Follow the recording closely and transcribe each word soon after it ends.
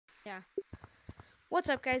Yeah. What's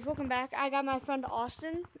up, guys? Welcome back. I got my friend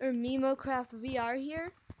Austin, or MemoCraft VR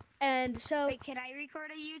here. And so... Wait, can I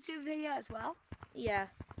record a YouTube video as well? Yeah.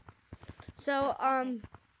 So,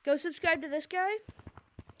 go subscribe to this guy.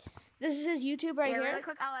 This is his YouTube right here. Really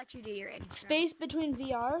quick, I'll let you do your intro. Space Between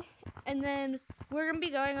VR. And then we're going to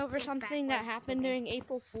be going over something that happened during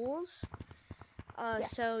April Fool's.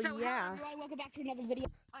 So yeah. Hello everyone, welcome back to another video.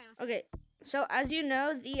 Okay, so as you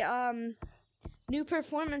know, the new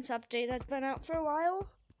performance update that's been out for a while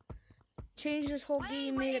changed this whole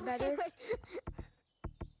game, made it better. Wait.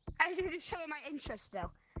 I need to show you my intro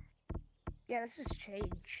still. Yeah, this has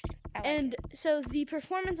changed. And so the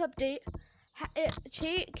performance update,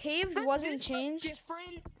 Caves wasn't changed.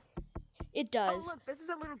 Different? It does. Oh look, this is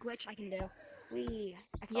a little glitch I can do.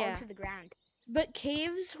 I fall into the ground. But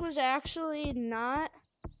Caves was actually not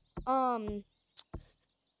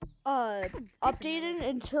updated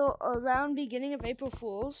until around beginning of April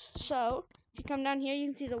Fool's. So if you come down here, you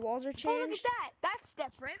can see the walls are changed. Oh, look at that! That's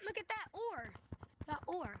different. Look at that ore. That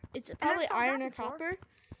ore. It's probably iron or copper.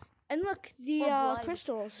 And look, the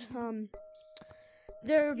crystals.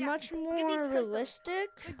 They're much more realistic.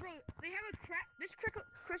 Wait, bro, they have a crack. This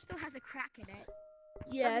crystal has a crack in it.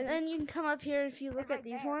 Yeah, and then you can come up here if you look at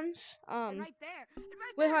these ones. Right there.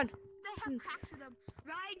 Wait, hon. They have cracks in them.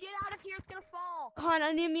 Ryan, get out of here. It's gonna fall. Hon,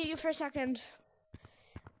 I need to mute you for a second.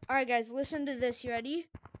 Alright, guys, listen to this. You ready?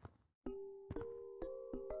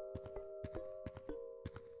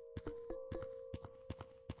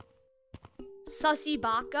 Sussy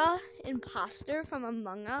Baka, imposter from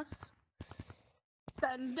Among Us.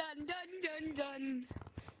 Dun dun dun dun dun.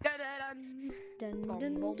 Dun dun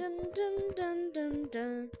dun dun dun dun dun dun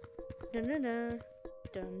dun dun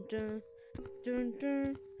dun dun dun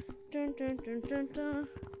dun dun dun dun dun dun.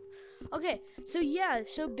 Okay, so yeah,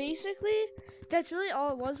 so basically that's really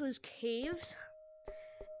all it was caves.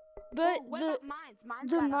 But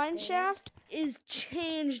the mine shaft is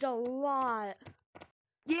changed a lot.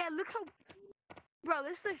 Yeah, look how, bro,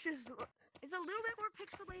 this is just, it's a little bit more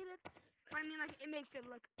pixelated. But I mean, like, it makes it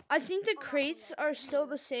look. I think the crates are still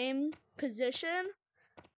the same position.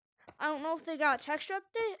 I don't know if they got a texture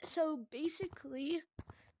update. So basically,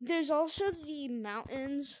 there's also the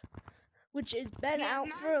mountains, which has been out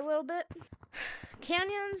for a little bit.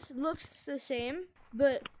 Canyons looks the same,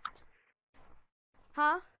 but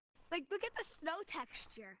like, look at the snow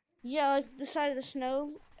texture. Yeah, like the side of the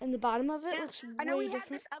snow and the bottom of it looks way different. I know we had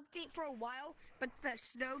this update for a while, but the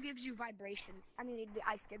snow gives you vibration. I mean, the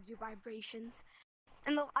ice gives you vibrations.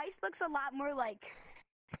 And the ice looks a lot more like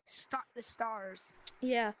the stars.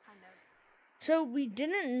 Yeah. Kind of. So we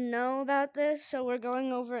didn't know about this, so we're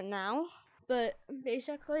going over it now. But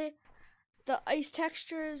basically, the ice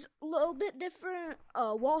texture is a little bit different.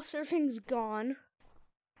 Wall surfing's gone.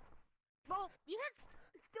 Well, you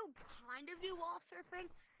can still kind of do wall surfing.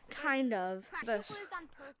 Kind of. This was on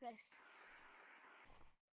purpose.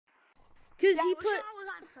 Cause he was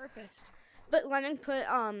on purpose. But Lemon put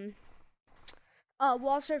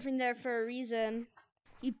wall surfing there for a reason.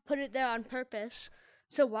 He put it there on purpose.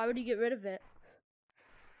 So why would he get rid of it?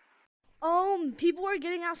 People were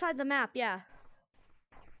getting outside the map. Yeah.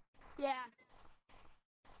 Yeah.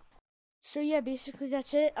 So yeah, basically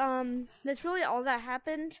that's it. That's really all that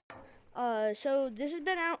happened. So this has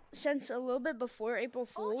been out since a little bit before April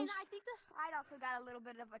Fool's. Oh, and I think the slide also got a little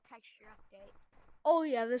bit of a texture update. Oh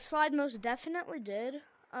yeah, the slide most definitely did.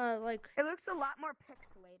 Like it looks a lot more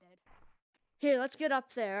pixelated. Here, let's get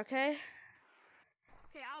up there, okay?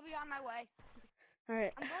 Okay, I'll be on my way. All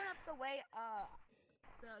right. I'm going up the way,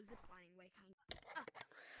 the ziplining way, kind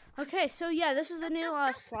of. Okay, so yeah, this is the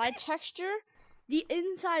new slide texture. The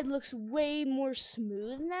inside looks way more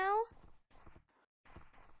smooth now.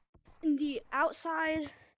 And the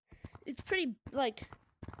outside, it's pretty, like,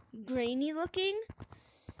 grainy looking.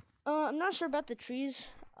 I'm not sure about the trees.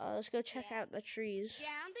 Let's go check out the trees. Yeah,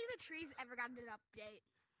 I don't think the trees ever got an update.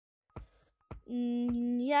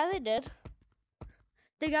 Yeah, they did.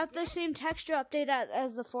 They got the same texture update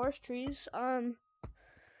as the forest trees.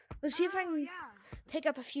 Let's see if I can pick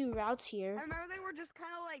up a few routes here. I remember they were just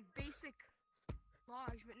kind of like basic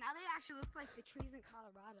logs, but now they actually look like the trees in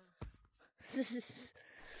Colorado.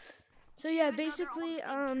 So yeah, basically,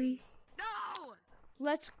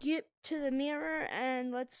 let's get to the mirror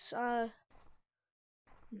and let's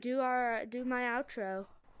do my outro.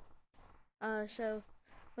 So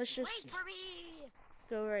let's just wait for me.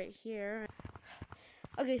 Go right here.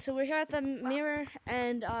 Okay, so we're here at the mirror,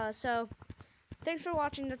 and so thanks for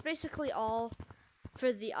watching. That's basically all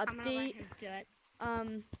for the update. I'm gonna let him do it.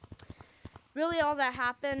 Really all that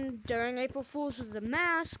happened during April Fool's was the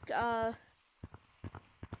mask,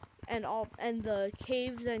 and the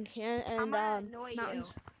caves and I'm gonna annoy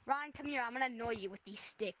mountains. you. Ron, come here. I'm gonna annoy you with these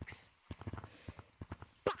sticks.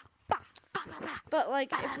 Bah, bah, bah, bah, bah. But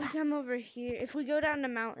like, if we come over here, if we go down to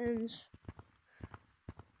mountains,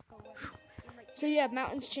 so yeah,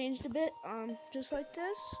 mountains changed a bit, just like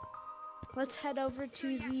this. Let's head over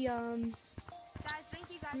to the Guys, thank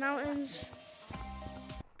you guys. mountains.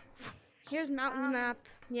 Here's mountains map.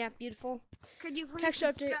 Yeah, beautiful. Could you please Text update.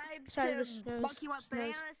 subscribe Sorry, to this snows. Monkey Wants Snows.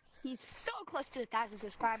 Bananas? He's so close to 1,000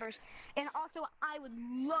 subscribers. And also, I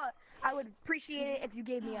would appreciate it if you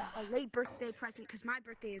gave me a late birthday present, because my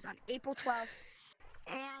birthday is on April 12th.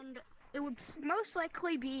 And it would most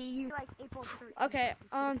likely be like April 13th. Okay,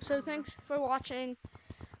 so thanks for watching.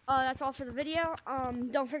 That's all for the video.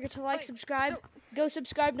 Don't forget to like, Wait, subscribe. so- Go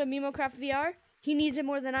subscribe to MimoCraft VR. He needs it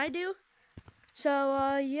more than I do.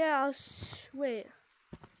 So, yeah, wait.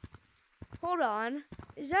 Hold on.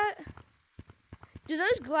 Do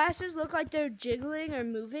those glasses look like they're jiggling or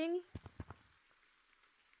moving?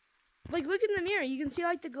 Like, look in the mirror. You can see,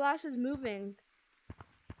 like, the glasses moving.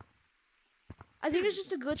 I think it's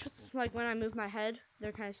just a glitch with, like, when I move my head.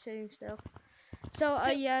 They're kind of sitting still. So,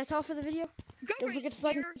 yeah, that's all for the video. Go Don't right forget to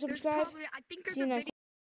like and here. There's subscribe. probably, I think there's See you a next video.